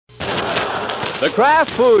The Kraft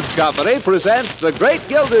Foods Company presents The Great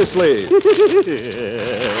Gildersleeve.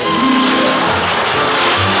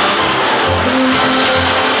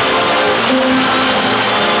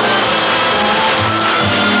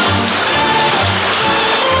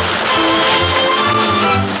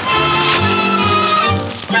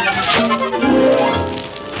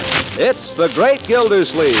 It's The Great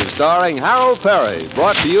Gildersleeve, starring Harold Perry,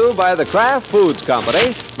 brought to you by the Kraft Foods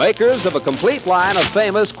Company, makers of a complete line of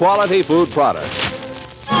famous quality food products.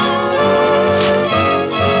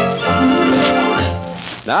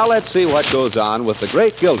 Now let's see what goes on with the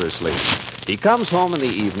Great Gildersleeve. He comes home in the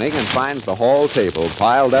evening and finds the hall table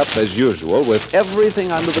piled up as usual with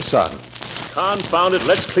everything under the sun. Confound it,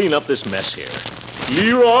 let's clean up this mess here.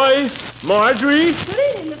 Leroy, Marjorie. Good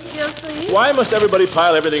evening, Mr. Gildersleeve. Why must everybody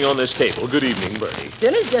pile everything on this table? Good evening, Bertie.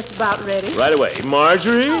 Dinner's just about ready. Right away.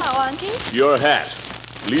 Marjorie. Hello, Unky. Your hat.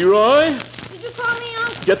 Leroy. Did you call me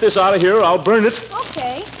Unky? Get this out of here or I'll burn it.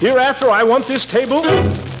 Okay. Hereafter, I want this table.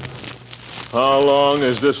 How long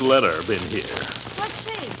has this letter been here? Let's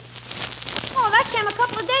see. Oh, that came a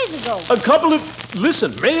couple of days ago.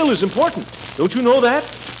 Listen, mail is important. Don't you know that?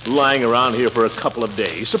 Lying around here for a couple of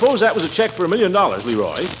days. Suppose that was a check for $1 million,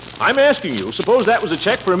 Leroy. I'm asking you, suppose that was a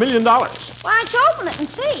check for $1 million. Why don't you open it and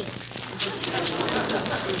see?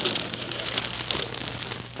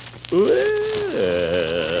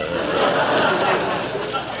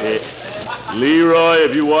 Leroy,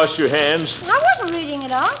 have you washed your hands? I wasn't reading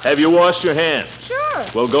it, Unc. Have you washed your hands? Sure.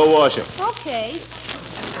 Well, go wash them. Okay.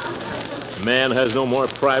 Man has no more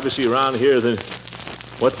privacy around here than...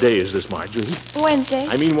 What day is this, Marjorie? Wednesday.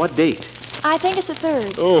 I mean, what date? I think it's the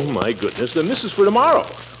 3rd. Oh, my goodness. Then this is for tomorrow.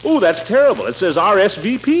 Oh, that's terrible. It says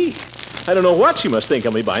RSVP. I don't know what she must think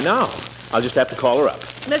of me by now. I'll just have to call her up.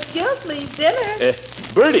 Miss Gildersleeve, dinner.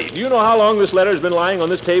 Bertie, do you know how long this letter's been lying on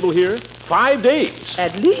this table here? 5 days.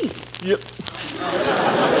 At least. Yep.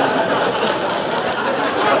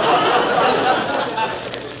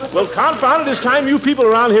 Well, confound it, it's time you people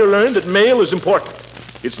around here learned that mail is important.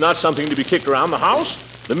 It's not something to be kicked around the house.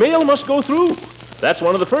 The mail must go through. That's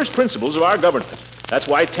one of the first principles of our government. That's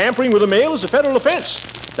why tampering with the mail is a federal offense.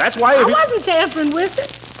 That's why... I wasn't tampering with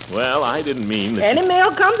it. Well, I didn't mean that... Any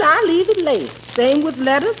mail comes, I leave it laid. Same with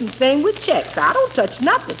letters and same with checks. I don't touch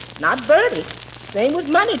nothing. Not Bertie. Same with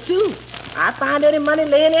money, too. I find any money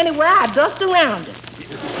laying anywhere, I dust around it.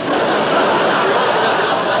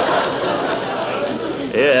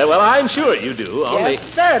 Yeah, well, I'm sure you do. Only...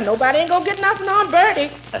 Yes, sir. Nobody ain't gonna get nothing on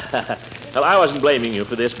Bertie. Well, I wasn't blaming you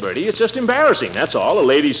for this, Bertie. It's just embarrassing, that's all. A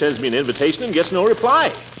lady sends me an invitation and gets no reply.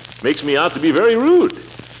 Makes me out to be very rude.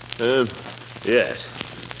 Yes.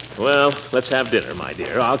 Well, let's have dinner, my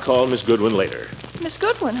dear. I'll call Miss Goodwin later. Miss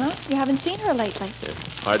Goodwin, huh? You haven't seen her lately.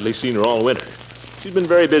 Hardly seen her all winter. She's been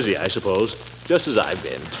very busy, I suppose, just as I've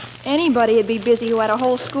been. Anybody would be busy who had a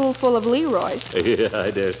whole school full of Leroys. Yeah,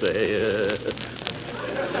 I dare say.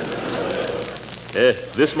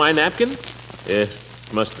 This my napkin?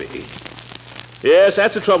 Must be. Yes,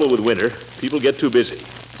 that's the trouble with winter. People get too busy.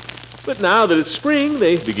 But now that it's spring,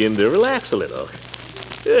 they begin to relax a little.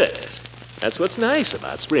 Yes, that's what's nice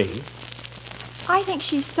about spring. I think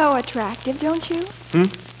she's so attractive, don't you?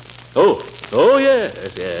 Oh,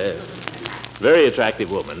 yes. Very attractive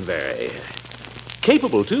woman, very.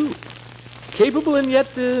 Capable, too. Capable and yet,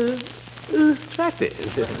 attractive.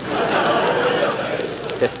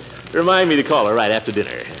 Remind me to call her right after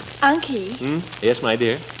dinner. Unky. Yes, my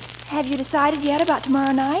dear? Have you decided yet about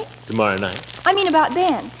tomorrow night? Tomorrow night? I mean about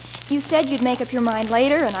Ben. You said you'd make up your mind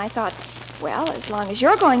later, and I thought, well, as long as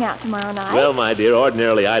you're going out tomorrow night... Well, my dear,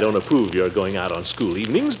 ordinarily I don't approve your going out on school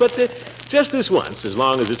evenings, but just this once, as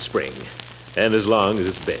long as it's spring, and as long as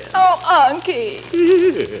it's Ben. Oh, Unky.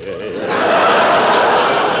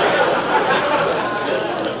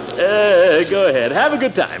 Go ahead. Have a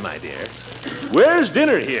good time, my dear. Where's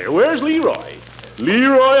dinner here? Where's Leroy?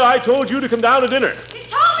 Leroy, I told you to come down to dinner. He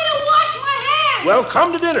told me to wash my hands. Well,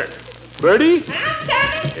 come to dinner. Bertie? I'm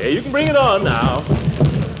coming. Hey, you can bring it on now.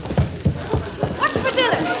 What's for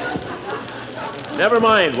dinner? Never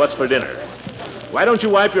mind what's for dinner. Why don't you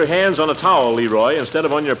wipe your hands on a towel, Leroy, instead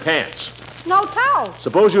of on your pants? No towel.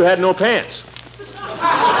 Suppose you had no pants.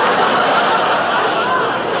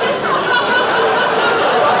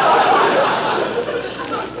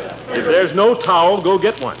 If there's no towel, go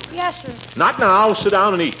get one. Yes, sir. Not now. Sit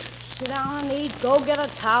down and eat. Sit down and eat. Go get a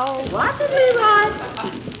towel. What's it,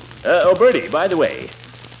 Leroy? Bertie, by the way,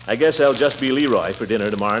 I guess I'll just be Leroy for dinner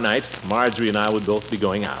tomorrow night. Marjorie and I would both be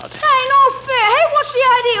going out. Hey, no fair. Hey, what's the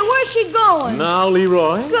idea? Where's she going? Now,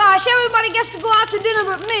 Leroy? Gosh, everybody gets to go out to dinner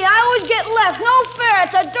but me. I always get left. No fair.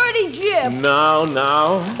 It's a dirty jib. Now.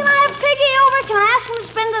 Can I have Piggy over? Can I ask him to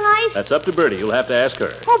spend the night? That's up to Bertie. You'll have to ask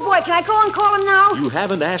her. Oh, boy, can I go and call him now? You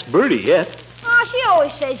haven't asked Bertie yet. Oh, she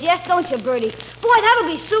always says yes, don't you, Bertie? Boy, that'll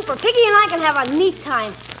be super. Piggy and I can have a neat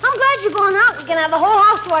time. I'm glad you're going out. We can have the whole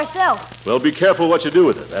house to ourselves. Well, be careful what you do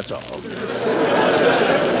with it, that's all.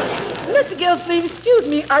 Mr. Gilsleeve, excuse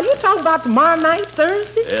me, are you talking about tomorrow night,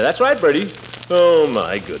 Thursday? Yeah, that's right, Bertie. Oh,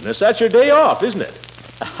 my goodness. That's your day off, isn't it?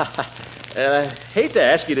 Hate to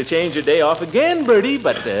ask you to change your day off again, Bertie,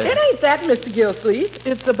 but... It ain't that, Mr. Gilsleeve.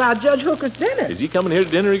 It's about Judge Hooker's dinner. Is he coming here to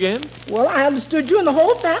dinner again? Well, I understood you and the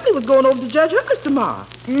whole family was going over to Judge Hooker's tomorrow.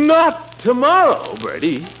 Not tomorrow,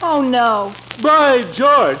 Bertie. Oh, no. By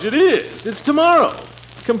George, it is. It's tomorrow.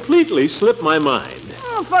 Completely slipped my mind.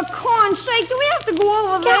 Oh, for corn's sake, do we have to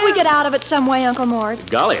go over there? Can't we get out of it some way, Uncle Mort?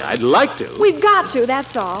 Golly, I'd like to. We've got to,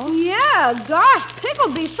 that's all. Yeah, gosh,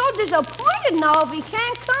 Pick'll be so disappointed now if he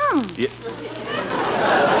can't come. Yeah.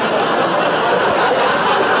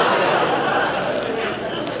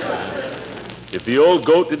 If the old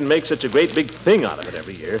goat didn't make such a great big thing out of it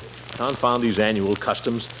every year, confound these annual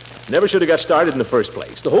customs. Never should have got started in the first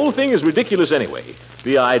place. The whole thing is ridiculous anyway.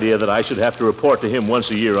 The idea that I should have to report to him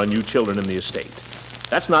once a year on you children in the estate.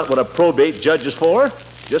 That's not what a probate judge is for.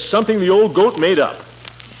 Just something the old goat made up.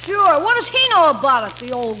 Sure, what does he know about it,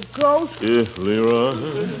 the old goat? Leroy.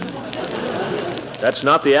 That's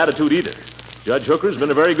not the attitude either. Judge Hooker's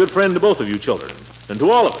been a very good friend to both of you children, and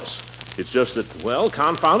to all of us. It's just that, well,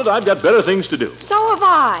 confound it, I've got better things to do. So have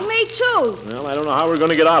I. Me too. Well, I don't know how we're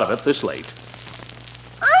going to get out of it this late.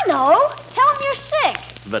 I know. Tell him you're sick.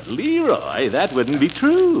 But, Leroy, that wouldn't be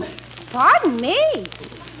true. Pardon me.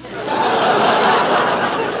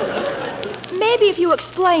 Maybe if you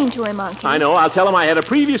explain to him, Uncle. I know. I'll tell him I had a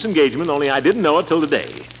previous engagement, only I didn't know it till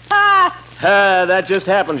today. Ah, That just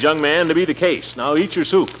happens, young man, to be the case. Now eat your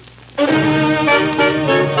soup.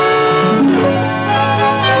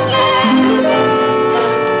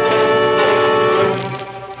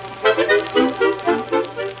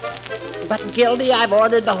 But, Gildy, I've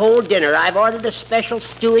ordered the whole dinner. I've ordered a special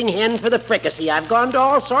stewing hen for the fricassee. I've gone to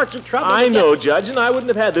all sorts of trouble. I know, Judge, and I wouldn't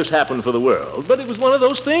have had this happen for the world, but it was one of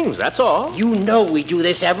those things, that's all. You know we do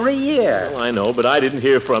this every year. Well, I know, but I didn't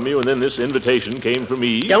hear from you, and then this invitation came from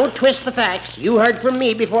me. Don't twist the facts. You heard from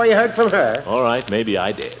me before you heard from her. All right, maybe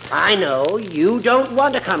I did. I know. You don't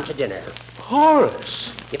want to come to dinner.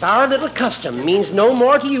 Horace. If our little custom means no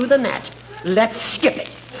more to you than that, let's skip it.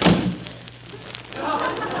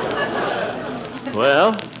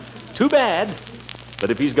 Well, too bad.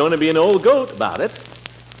 But if he's going to be an old goat about it,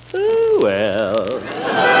 oh, well.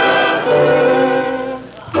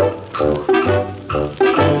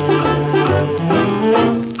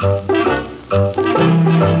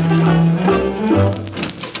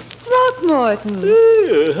 Throckmorton.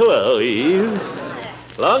 Hello, Eve.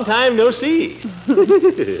 Long time no see.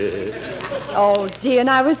 Oh, dear, and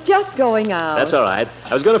I was just going out. That's all right.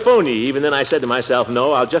 I was going to phone you, Eve, and then I said to myself,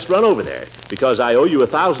 no, I'll just run over there, because I owe you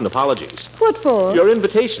 1,000 apologies. What for? Your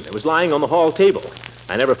invitation. It was lying on the hall table.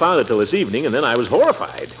 I never found it till this evening, and then I was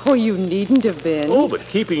horrified. Oh, you needn't have been. Oh, but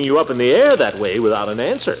keeping you up in the air that way without an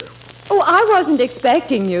answer. Oh, I wasn't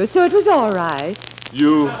expecting you, so it was all right.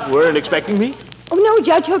 You weren't expecting me? Oh, no,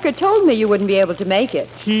 Judge Hooker told me you wouldn't be able to make it.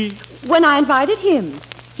 When I invited him,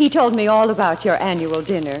 he told me all about your annual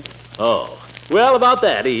dinner. Oh. Well, about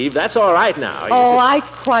that, Eve, that's all right now. Oh, I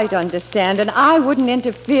quite understand, and I wouldn't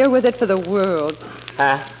interfere with it for the world.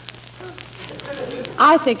 Huh?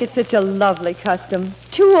 I think it's such a lovely custom.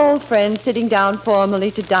 Two old friends sitting down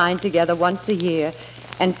formally to dine together once a year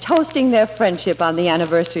and toasting their friendship on the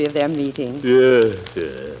anniversary of their meeting. Yeah.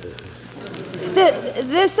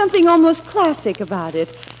 There's something almost classic about it,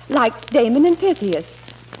 like Damon and Pythias.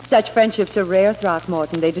 Such friendships are rare,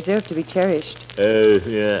 Throckmorton. They deserve to be cherished.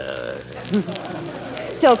 Yeah.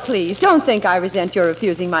 So please, don't think I resent your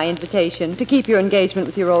refusing my invitation to keep your engagement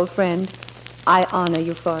with your old friend. I honor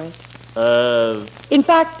you for it. In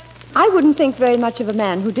fact, I wouldn't think very much of a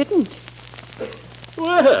man who didn't.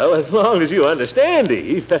 Well, as long as you understand,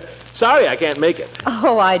 Eve. Sorry I can't make it.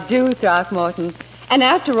 Oh, I do, Throckmorton. And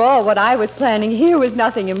after all, what I was planning here was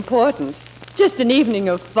nothing important. Just an evening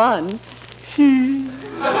of fun.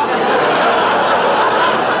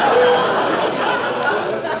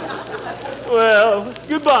 Well,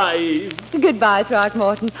 goodbye, Eve. Goodbye,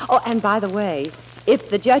 Throckmorton. Oh, and by the way, if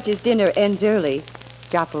the judge's dinner ends early,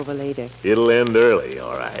 drop over later. It'll end early,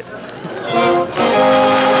 all right.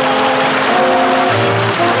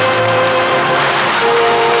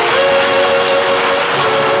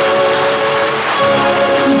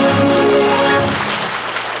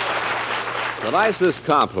 The nicest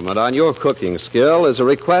compliment on your cooking skill is a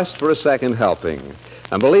request for a second helping.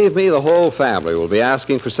 And believe me, the whole family will be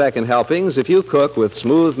asking for second helpings if you cook with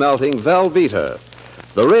smooth-melting Velveeta.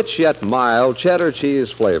 The rich yet mild cheddar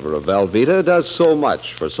cheese flavor of Velveeta does so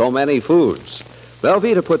much for so many foods.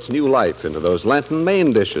 Velveeta puts new life into those Lenten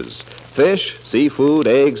main dishes: fish, seafood,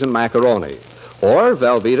 eggs, and macaroni. Or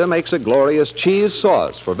Velveeta makes a glorious cheese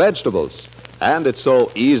sauce for vegetables. And it's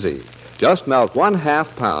so easy. Just melt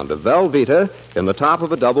 1/2 pound of Velveeta in the top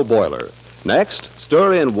of a double boiler. Next,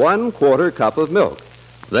 stir in 1/4 cup of milk.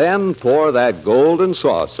 Then pour that golden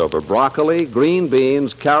sauce over broccoli, green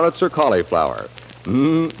beans, carrots, or cauliflower.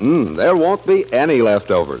 There won't be any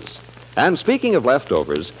leftovers. And speaking of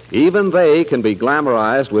leftovers, even they can be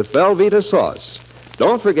glamorized with Velveeta sauce.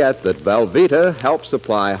 Don't forget that Velveeta helps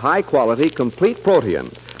supply high-quality, complete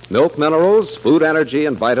protein, milk minerals, food energy,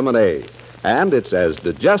 and vitamin A. And it's as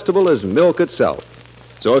digestible as milk itself.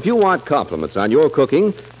 So if you want compliments on your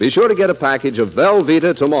cooking, be sure to get a package of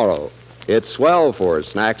Velveeta tomorrow. It's swell for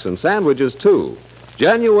snacks and sandwiches, too.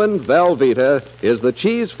 Genuine Velveeta is the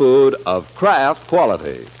cheese food of Kraft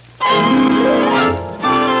quality.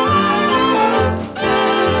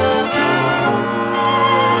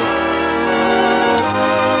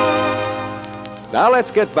 Now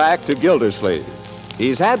let's get back to Gildersleeve.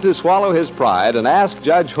 He's had to swallow his pride and ask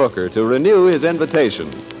Judge Hooker to renew his invitation.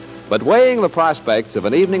 But weighing the prospects of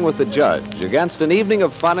an evening with the judge against an evening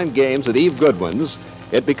of fun and games at Eve Goodwin's,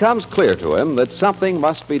 it becomes clear to him that something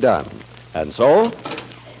must be done. And so...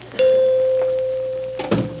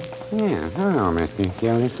 Yeah, hello, Mr.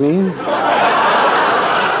 Gildersleeve.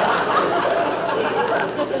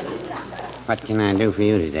 What can I do for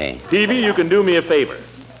you today? Peavy, you can do me a favor.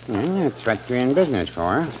 Well, that's what you're in business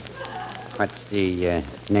for. What's the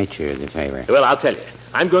nature of the favor? Well, I'll tell you.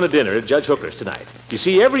 I'm going to dinner at Judge Hooker's tonight. You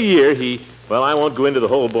see, every year well, I won't go into the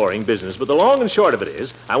whole boring business, but the long and short of it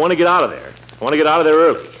is, I want to get out of there. I want to get out of there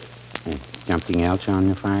early. Something else on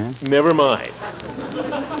the fire? Never mind.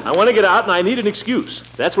 I want to get out, and I need an excuse.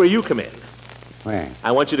 That's where you come in. Where?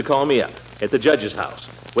 I want you to call me up at the judge's house.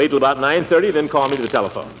 Wait till about 9:30, then call me to the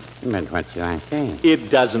telephone. But what shall I say? It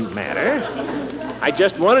doesn't matter. I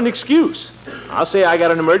just want an excuse. I'll say I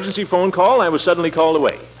got an emergency phone call and I was suddenly called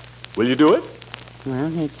away. Will you do it?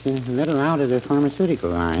 Well, it's a little out of the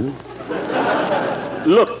pharmaceutical line.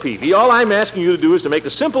 Look, Peavy, all I'm asking you to do is to make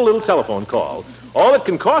a simple little telephone call. All it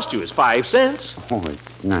can cost you is 5 cents. Oh,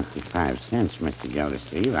 it's not the 5 cents, Mr.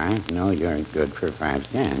 Gildersleeve. I know you're good for 5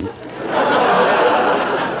 cents.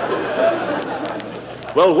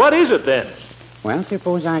 Well, what is it then? Well,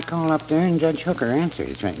 suppose I call up there and Judge Hooker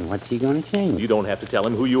answers. What's he going to say? You don't have to tell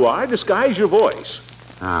him who you are. Disguise your voice.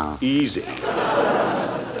 How? Easy.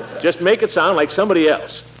 Just make it sound like somebody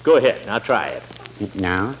else. Go ahead. Now try it.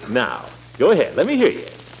 Now? Now. Go ahead. Let me hear you.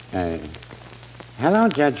 Hello,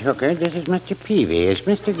 Judge Hooker. This is Mr. Peavy. Is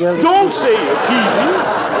Mr. Gildersleeve... Don't say you're Peavy.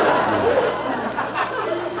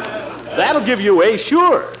 That'll give you away,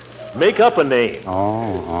 sure. Make up a name.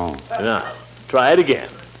 Oh. Now, try it again.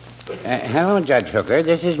 Hello, Judge Hooker.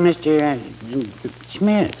 This is Mr.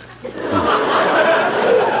 Smith.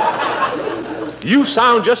 You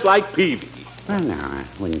sound just like Peavy. Well, no, I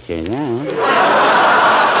wouldn't say that.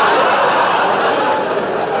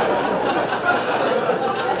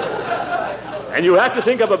 And you have to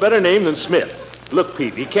think up a better name than Smith. Look,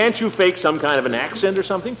 Peavy, can't you fake some kind of an accent or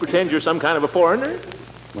something? Pretend you're some kind of a foreigner?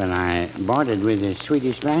 Well, I boarded with a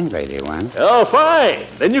Swedish landlady once. Oh, fine.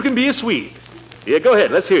 Then you can be a Swede. Yeah, go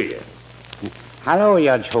ahead. Let's hear you. Hello,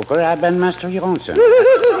 Judge Hooker. I've been Mr. Johnson.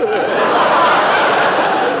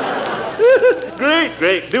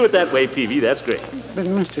 Great. Do it that way, Peavy. That's great. But,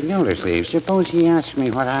 Mr. Gildersleeve, suppose he asks me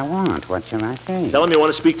what I want. What shall I say? Tell him you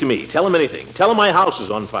want to speak to me. Tell him anything. Tell him my house is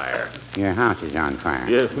on fire. Your house is on fire.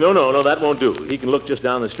 Yeah, no, that won't do. He can look just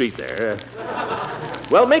down the street there.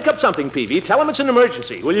 Well, make up something, Peavy. Tell him it's an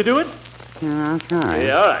emergency. Will you do it? Yeah, I'll try.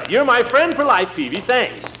 Yeah, all right. You're my friend for life, Peavy.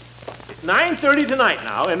 Thanks. It's 9:30 tonight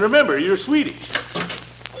now, and remember, you're Swedish.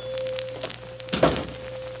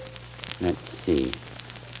 Let's see.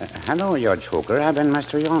 Hello, Judge Hooker. I've been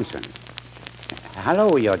Mr. Johnson.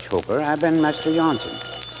 Hello, Judge Hooker. I've been Mr. Johnson.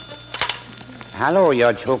 Hello,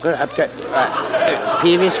 Judge Hooker. Up to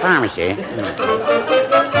Peavy's Pharmacy.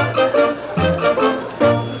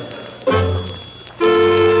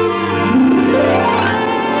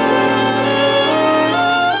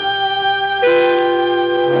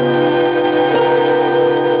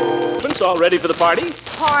 All ready for the party?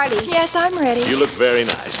 Party? Yes, I'm ready. You look very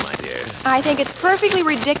nice, my dear. I think it's perfectly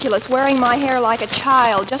ridiculous wearing my hair like a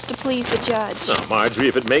child just to please the judge. No, Marjorie,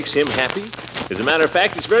 if it makes him happy. As a matter of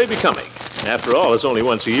fact, it's very becoming. After all, it's only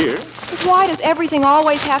once a year. But why does everything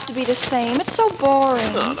always have to be the same? It's so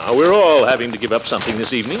boring. No, we're all having to give up something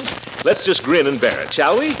this evening. Let's just grin and bear it,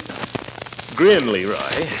 shall we? Grin,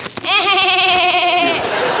 Leroy.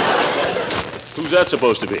 Who's that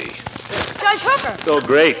supposed to be? Judge Hooker. Oh,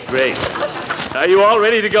 great. Are you all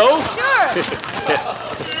ready to go? Sure.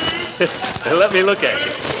 Let me look at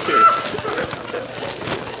you.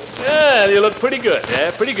 Yeah, you look pretty good.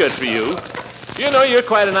 Yeah, pretty good for you. You know, you're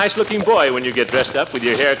quite a nice-looking boy when you get dressed up with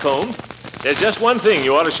your hair combed. There's just one thing.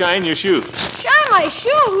 You ought to shine your shoes. Shine my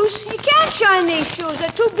shoes? You can't shine these shoes. They're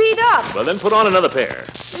too beat up. Well, then put on another pair.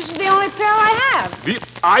 This is the only pair I have.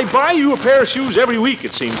 I buy you a pair of shoes every week,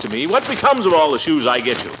 it seems to me. What becomes of all the shoes I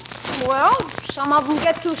get you? Well, some of them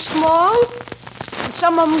get too small, and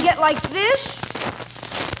some of them get like this.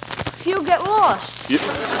 A few get lost.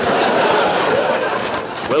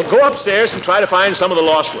 Well, go upstairs and try to find some of the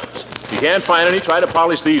lost ones. If you can't find any, try to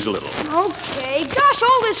polish these a little. Okay. Gosh,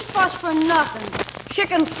 all this fuss for nothing.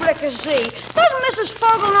 Chicken fricassee. Doesn't Mrs.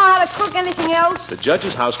 Fogel know how to cook anything else? The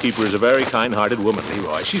judge's housekeeper is a very kind-hearted woman,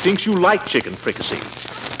 Leroy. She thinks you like chicken fricassee.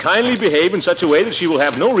 Kindly behave in such a way that she will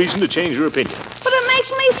have no reason to change her opinion. But it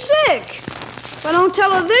makes me sick. If I don't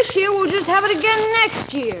tell her this year, we'll just have it again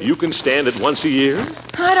next year. You can stand it once a year?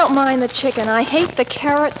 I don't mind the chicken. I hate the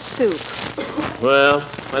carrot soup. Well,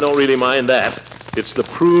 I don't really mind that. It's the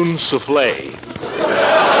prune souffle.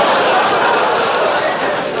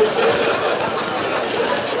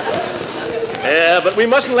 Yeah, but we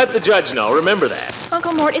mustn't let the judge know. Remember that.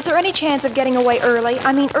 Uncle Mort, is there any chance of getting away early?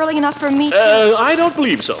 I mean, early enough for me to... I don't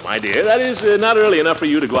believe so, my dear. That is not early enough for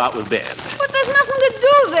you to go out with Ben. But there's nothing to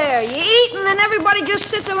do there. You eat, and then everybody just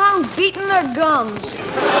sits around beating their gums.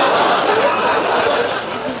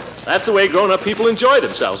 That's the way grown-up people enjoy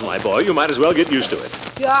themselves, my boy. You might as well get used to it.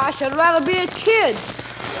 Gosh, I'd rather be a kid.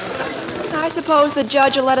 I suppose the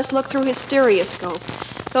judge will let us look through his stereoscope.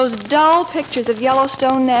 Those dull pictures of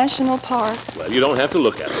Yellowstone National Park. Well, you don't have to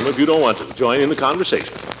look at them if you don't want to. Join in the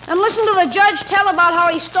conversation. And listen to the judge tell about how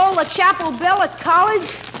he stole the chapel bell at college.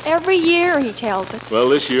 Every year he tells it. Well,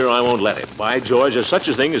 this year I won't let him. By George, there's such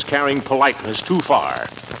a thing as carrying politeness too far.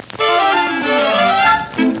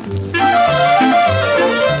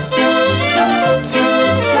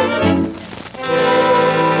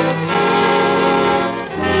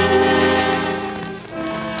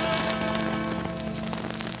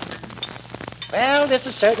 Well, this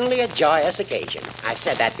is certainly a joyous occasion. I've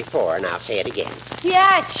said that before, and I'll say it again.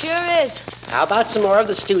 Yeah, it sure is. How about some more of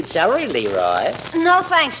the stewed celery, Leroy? No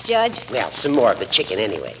thanks, Judge. Well, some more of the chicken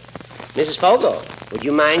anyway. Mrs. Fogel, would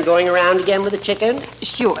you mind going around again with the chicken?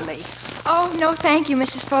 Surely. Oh, no, thank you,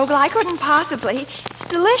 Mrs. Fogel. I couldn't possibly. It's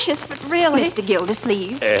delicious, but really... Mr.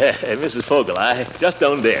 Gildersleeve. Mrs. Fogel, I just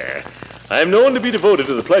don't dare. I'm known to be devoted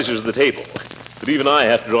to the pleasures of the table. But even I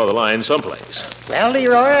have to draw the line someplace. Well,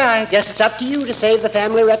 Leroy, I guess it's up to you to save the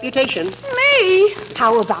family reputation. Me?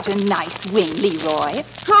 How about a nice wing, Leroy?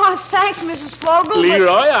 Oh, thanks, Mrs. Fogel.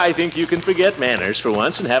 Leroy, I think you can forget manners for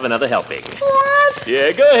once and have another helping. What?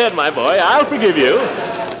 Yeah, go ahead, my boy. I'll forgive you.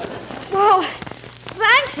 Well,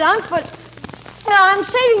 thanks, Unc, but I'm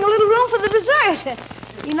saving a little room for the dessert.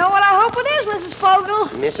 You know what I hope it is, Mrs. Fogel?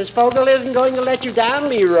 Mrs. Fogel isn't going to let you down,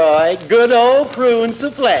 Leroy. Good old prune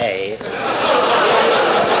souffle.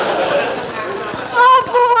 Oh,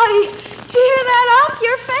 boy. Did you hear that, Unc?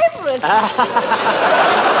 Your favorite.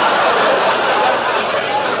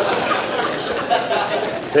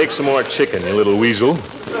 Take some more chicken, you little weasel.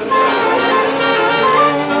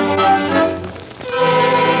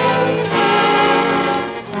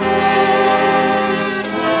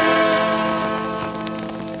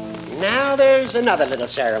 There's another little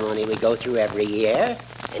ceremony we go through every year.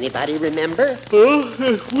 Anybody remember?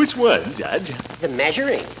 Oh, which one, Judge? The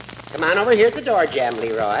measuring. Come on over here at the door jam,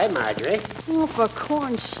 Leroy, Marjorie. Oh, for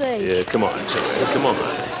corn's sake. Yeah, come on, son. Come on.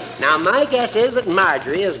 Now, my guess is that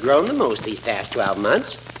Marjorie has grown the most these past 12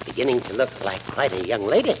 months, beginning to look like quite a young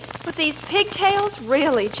lady. With these pigtails?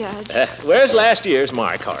 Really, Judge? Where's last year's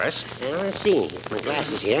mark, Horace? Now, let's see. My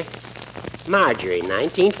glasses here. Marjorie,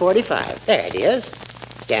 1945. There it is.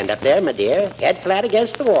 Stand up there, my dear, head flat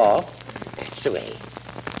against the wall. That's the way.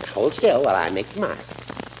 Now hold still while I make the mark.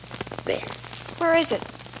 There. Where is it?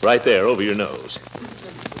 Right there, over your nose.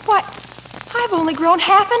 What? I've only grown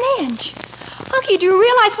half an inch. Unky, do you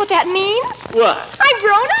realize what that means? What? I've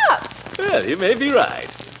grown up. Well, you may be right.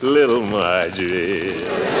 Little Marjorie.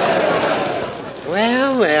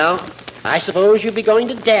 Well. I suppose you'll be going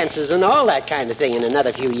to dances and all that kind of thing in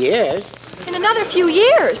another few years. In another few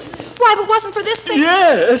years? Why, if it wasn't for this thing...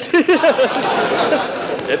 Yes.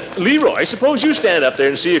 Leroy, suppose you stand up there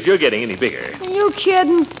and see if you're getting any bigger. Are you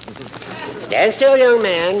kidding? Stand still, young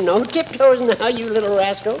man. No tiptoes now, you little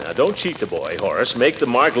rascal. Now, don't cheat the boy, Horace. Make the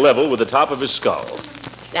mark level with the top of his skull.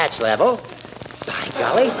 That's level. By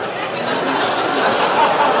golly.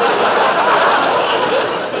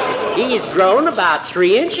 He's grown about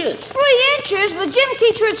 3 inches. 3 inches? The gym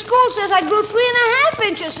teacher at school says I grew 3.5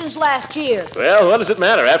 inches since last year. Well, what does it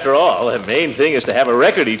matter? After all, the main thing is to have a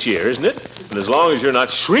record each year, isn't it? And as long as you're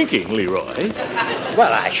not shrinking, Leroy.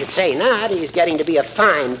 Well, I should say not. He's getting to be a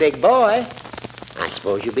fine big boy. I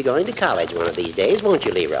suppose you'll be going to college one of these days, won't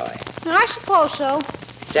you, Leroy? I suppose so.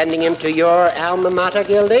 Sending him to your alma mater,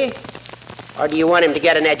 Gildy? Or do you want him to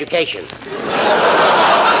get an education?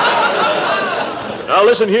 Now,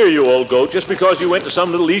 listen here, you old goat. Just because you went to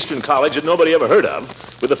some little eastern college that nobody ever heard of,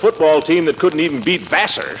 with a football team that couldn't even beat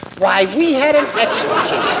Vassar. Why, we had an excellent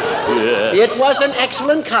team. Yeah. It was an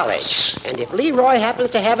excellent college. And if Leroy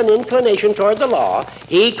happens to have an inclination toward the law,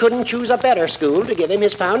 he couldn't choose a better school to give him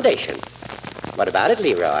his foundation. What about it,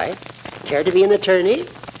 Leroy? Care to be an attorney?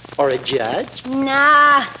 Or a judge?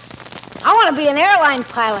 Nah. I want to be an airline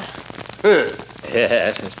pilot.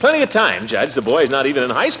 Yes, it's plenty of time, Judge. The boy's not even in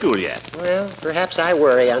high school yet. Well, perhaps I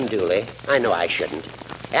worry unduly. I know I shouldn't.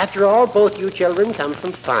 After all, both you children come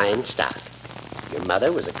from fine stock. Your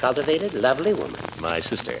mother was a cultivated, lovely woman. My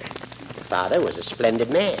sister. Your father was a splendid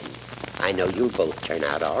man. I know you'll both turn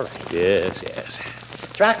out all right. Yes, yes.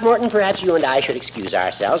 Throckmorton, perhaps you and I should excuse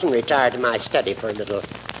ourselves and retire to my study for a little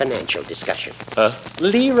financial discussion. Huh?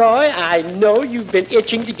 Leroy, I know you've been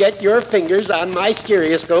itching to get your fingers on my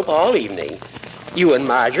stereoscope all evening. You and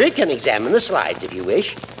Marjorie can examine the slides if you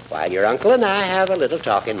wish, while your uncle and I have a little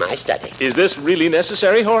talk in my study. Is this really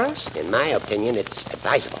necessary, Horace? In my opinion, it's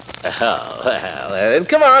advisable. Oh, well, then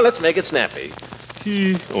come on, let's make it snappy.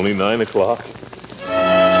 Only 9 o'clock.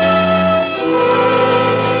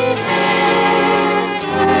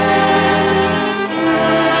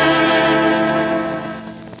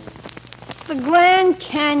 The Grand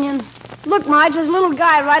Canyon. Look, Marge, there's a little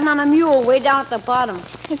guy riding on a mule way down at the bottom.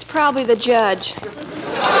 It's probably the judge.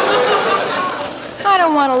 I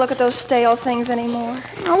don't want to look at those stale things anymore.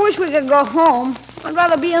 I wish we could go home. I'd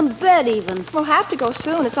rather be in bed even. We'll have to go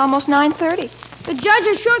soon. It's almost 9:30. The judge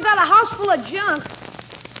has sure got a house full of junk.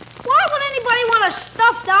 Why would anybody want a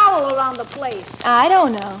stuffed owl around the place? I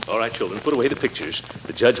don't know. All right, children, put away the pictures.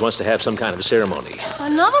 The judge wants to have some kind of a ceremony.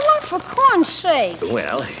 Another one? For corn's sake.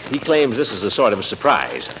 Well, he claims this is a sort of a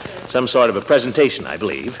surprise. Some sort of a presentation, I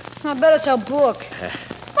believe. I bet it's a book.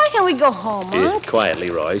 Why can't we go home, Unc? Quietly,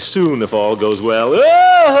 Roy. Soon, if all goes well.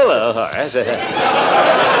 Oh, hello, Horace.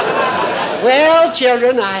 Well,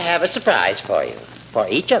 children, I have a surprise for you. For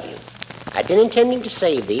each of you. I've been intending to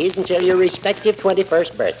save these until your respective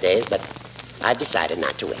 21st birthdays, but I've decided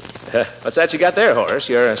not to wait. What's that you got there, Horace?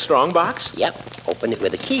 Your strong box? Yep. Open it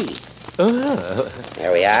with a key. Oh.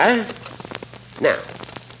 There we are. Now,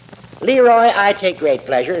 Leroy, I take great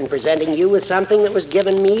pleasure in presenting you with something that was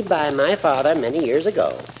given me by my father many years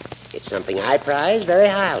ago. It's something I prize very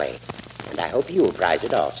highly, and I hope you'll prize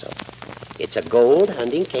it also. It's a gold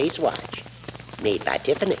hunting case watch, made by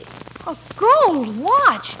Tiffany. A gold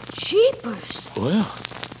watch? Jeepers. Well.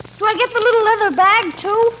 Do I get the little leather bag,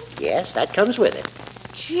 too? Yes, that comes with it.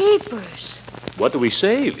 Jeepers. What do we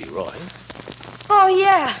say, Leroy? Oh,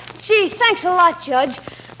 yeah. Gee, thanks a lot, Judge.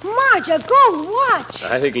 Marge, a gold watch.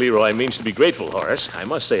 I think Leroy means to be grateful, Horace. I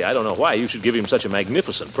must say, I don't know why you should give him such a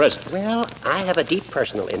magnificent present. Well, I have a deep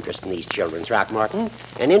personal interest in these children, Throckmorton,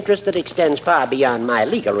 an interest that extends far beyond my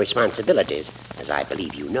legal responsibilities, as I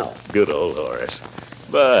believe you know. Good old Horace.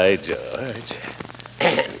 By George.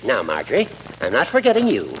 Now, Marjorie, I'm not forgetting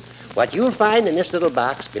you. What you'll find in this little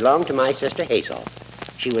box belonged to my sister Hazel.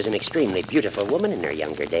 She was an extremely beautiful woman in her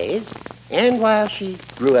younger days, and while she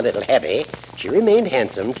grew a little heavy, she remained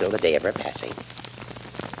handsome till the day of her passing.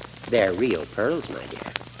 They're real pearls, my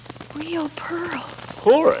dear. Real pearls.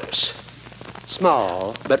 Horace.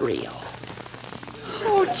 Small, but real.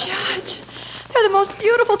 Oh, Judge. They're the most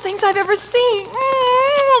beautiful things I've ever seen.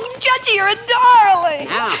 Judgy, you're a darling.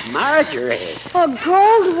 Now, Marjorie. A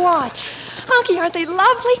gold watch. Hunky, aren't they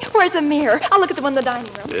lovely? Where's the mirror? I'll look at them in the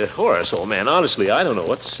dining room. Horace, old man, honestly, I don't know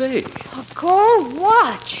what to say. A gold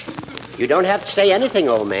watch. You don't have to say anything,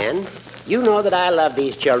 old man. You know that I love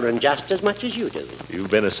these children just as much as you do. You've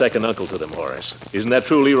been a second uncle to them, Horace. Isn't that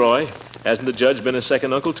true, Leroy? Hasn't the judge been a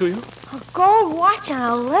second uncle to you? A gold watch and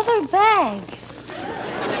a leather bag.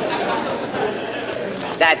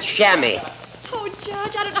 That's chamois. Oh,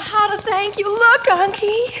 Judge, I don't know how to thank you. Look,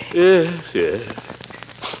 Unky. Yes, yes.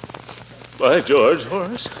 By George,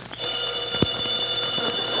 Horace.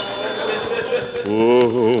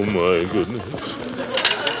 Oh, my goodness.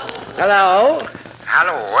 Hello?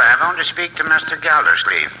 Hello, I want to speak to Mr.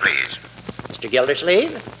 Gildersleeve, please.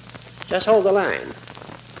 Gildersleeve? Just hold the line.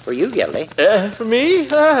 For you, Gildy. For me?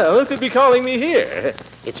 Who could be calling me here?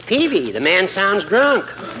 It's Peavy. The man sounds drunk.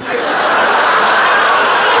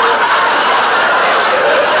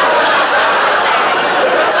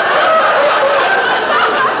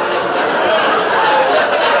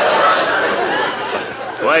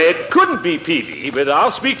 Why, it couldn't be Peavy, but I'll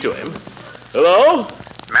speak to him. Hello?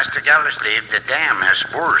 Mr. Gildersleeve, the dam has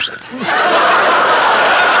burst.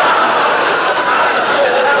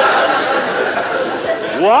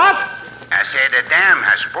 What? I said the dam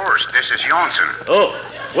has burst. This is Johnson. Oh,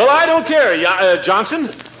 well, I don't care, Johnson.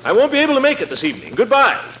 I won't be able to make it this evening.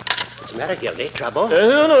 Goodbye. What's the matter, Gildy? Trouble?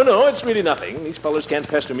 No. It's really nothing. These fellows can't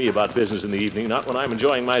pester me about business in the evening, not when I'm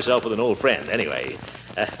enjoying myself with an old friend. Anyway,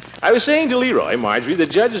 I was saying to Leroy, Marjorie, the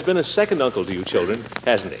judge has been a second uncle to you children,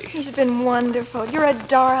 hasn't he? He's been wonderful. You're a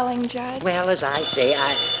darling, Judge. Well, as I say,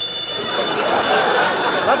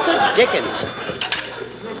 What the dickens?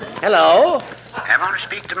 Hello? I want to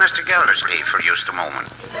speak to Mr. Gildersleeve for just a moment.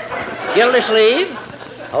 Gildersleeve?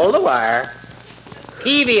 Hold the wire.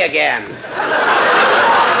 Peavy again.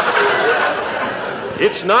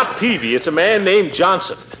 It's not Peavy. It's a man named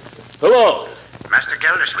Johnson. Hello. Mr.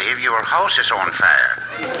 Gildersleeve, your house is on fire.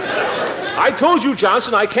 I told you,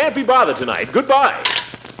 Johnson, I can't be bothered tonight. Goodbye.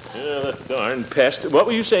 That darn pest. What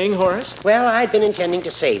were you saying, Horace? Well, I'd been intending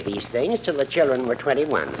to save these things till the children were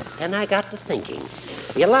 21. And I got to thinking.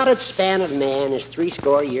 The allotted span of man is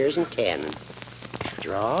 70 years and 10.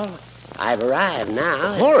 After all, I've arrived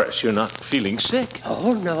now. Horace, you're not feeling sick.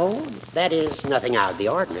 Oh, no. That is nothing out of the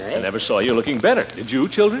ordinary. I never saw you looking better. Did you,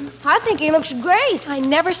 children? I think he looks great. I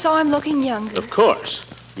never saw him looking younger. Of course.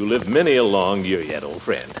 You lived many a long year yet, old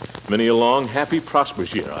friend. Many a long, happy,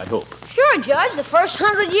 prosperous year, I hope. Sure, Judge. The first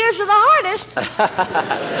 100 years are the hardest.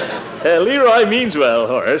 Leroy means well,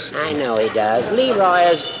 Horace. I know he does. Leroy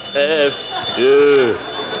is...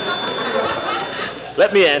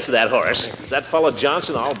 Let me answer that, Horace. Is that fellow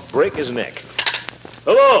Johnson? I'll break his neck.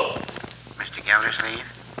 Hello? Mr. Gildersleeve?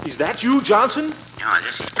 Is that you, Johnson? No,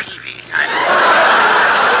 this is Peavy.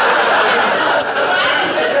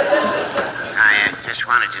 I just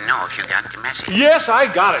wanted to know if you got the message. Yes, I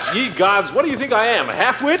got it. Ye gods, what do you think I am, a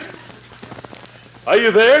half-wit? Are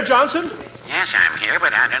you there, Johnson? Yes, I'm here,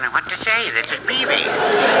 but I don't know what to say. This is Peavy.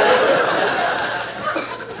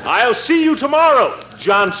 I'll see you tomorrow,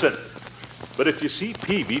 Johnson. But if you see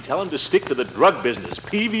Peavy, tell him to stick to the drug business.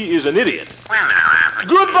 Peavy is an idiot. Well, now,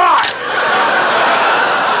 Goodbye!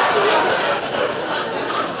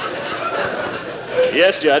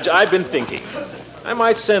 Yes, Judge, I've been thinking. I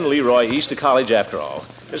might send Leroy east to college after all.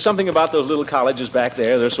 There's something about those little colleges back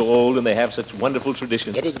there. They're so old and they have such wonderful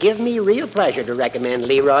traditions. It'd give me real pleasure to recommend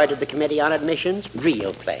Leroy to the Committee on Admissions.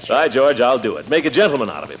 Real pleasure. By George, I'll do it. Make a gentleman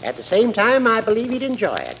out of him. At the same time, I believe he'd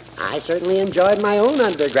enjoy it. I certainly enjoyed my own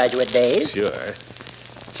undergraduate days. Sure.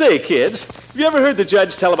 Say, kids, have you ever heard the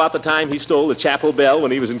judge tell about the time he stole the chapel bell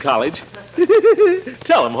when he was in college?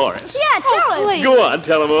 Tell him, Horace. Yeah, tell him. Please. Go on,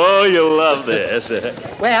 tell him. Oh, you'll love this.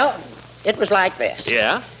 Well, it was like this.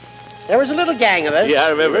 Yeah? There was a little gang of us. Yeah, I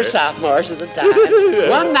remember. We were sophomores at the time.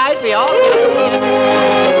 One night we all...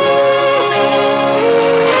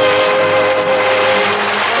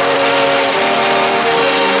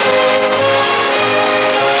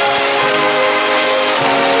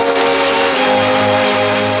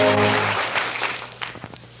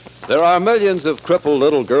 There are millions of crippled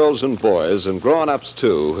little girls and boys, and grown-ups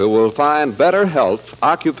too, who will find better health,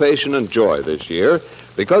 occupation, and joy this year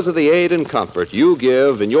because of the aid and comfort you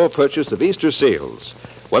give in your purchase of Easter seals.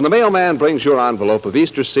 When the mailman brings your envelope of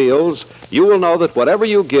Easter seals, you will know that whatever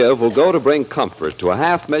you give will go to bring comfort to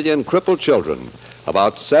 500,000 crippled children,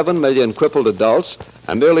 about 7 million crippled adults,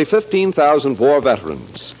 and nearly 15,000 war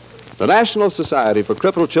veterans. The National Society for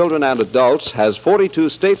Crippled Children and Adults has 42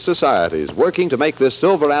 state societies working to make this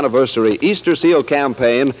silver anniversary Easter Seal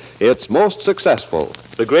campaign its most successful.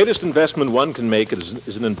 The greatest investment one can make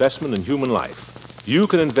is an investment in human life. You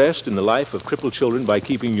can invest in the life of crippled children by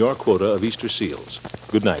keeping your quota of Easter seals.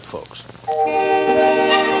 Good night, folks.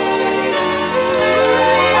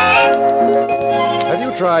 Have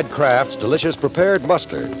you tried Kraft's delicious prepared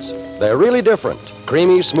mustards? They're really different.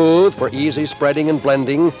 Creamy smooth for easy spreading and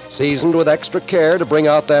blending, seasoned with extra care to bring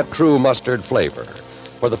out that true mustard flavor.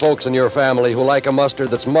 For the folks in your family who like a mustard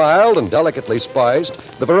that's mild and delicately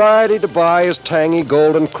spiced, the variety to buy is tangy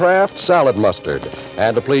golden Kraft salad mustard.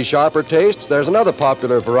 And to please shopper tastes, there's another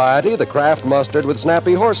popular variety, the Kraft mustard with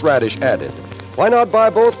snappy horseradish added. Why not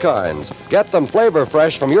buy both kinds? Get them flavor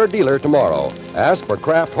fresh from your dealer tomorrow. Ask for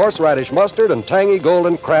Kraft horseradish mustard and tangy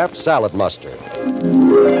golden Kraft salad mustard.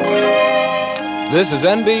 This is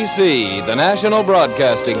NBC, the national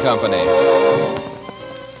broadcasting company.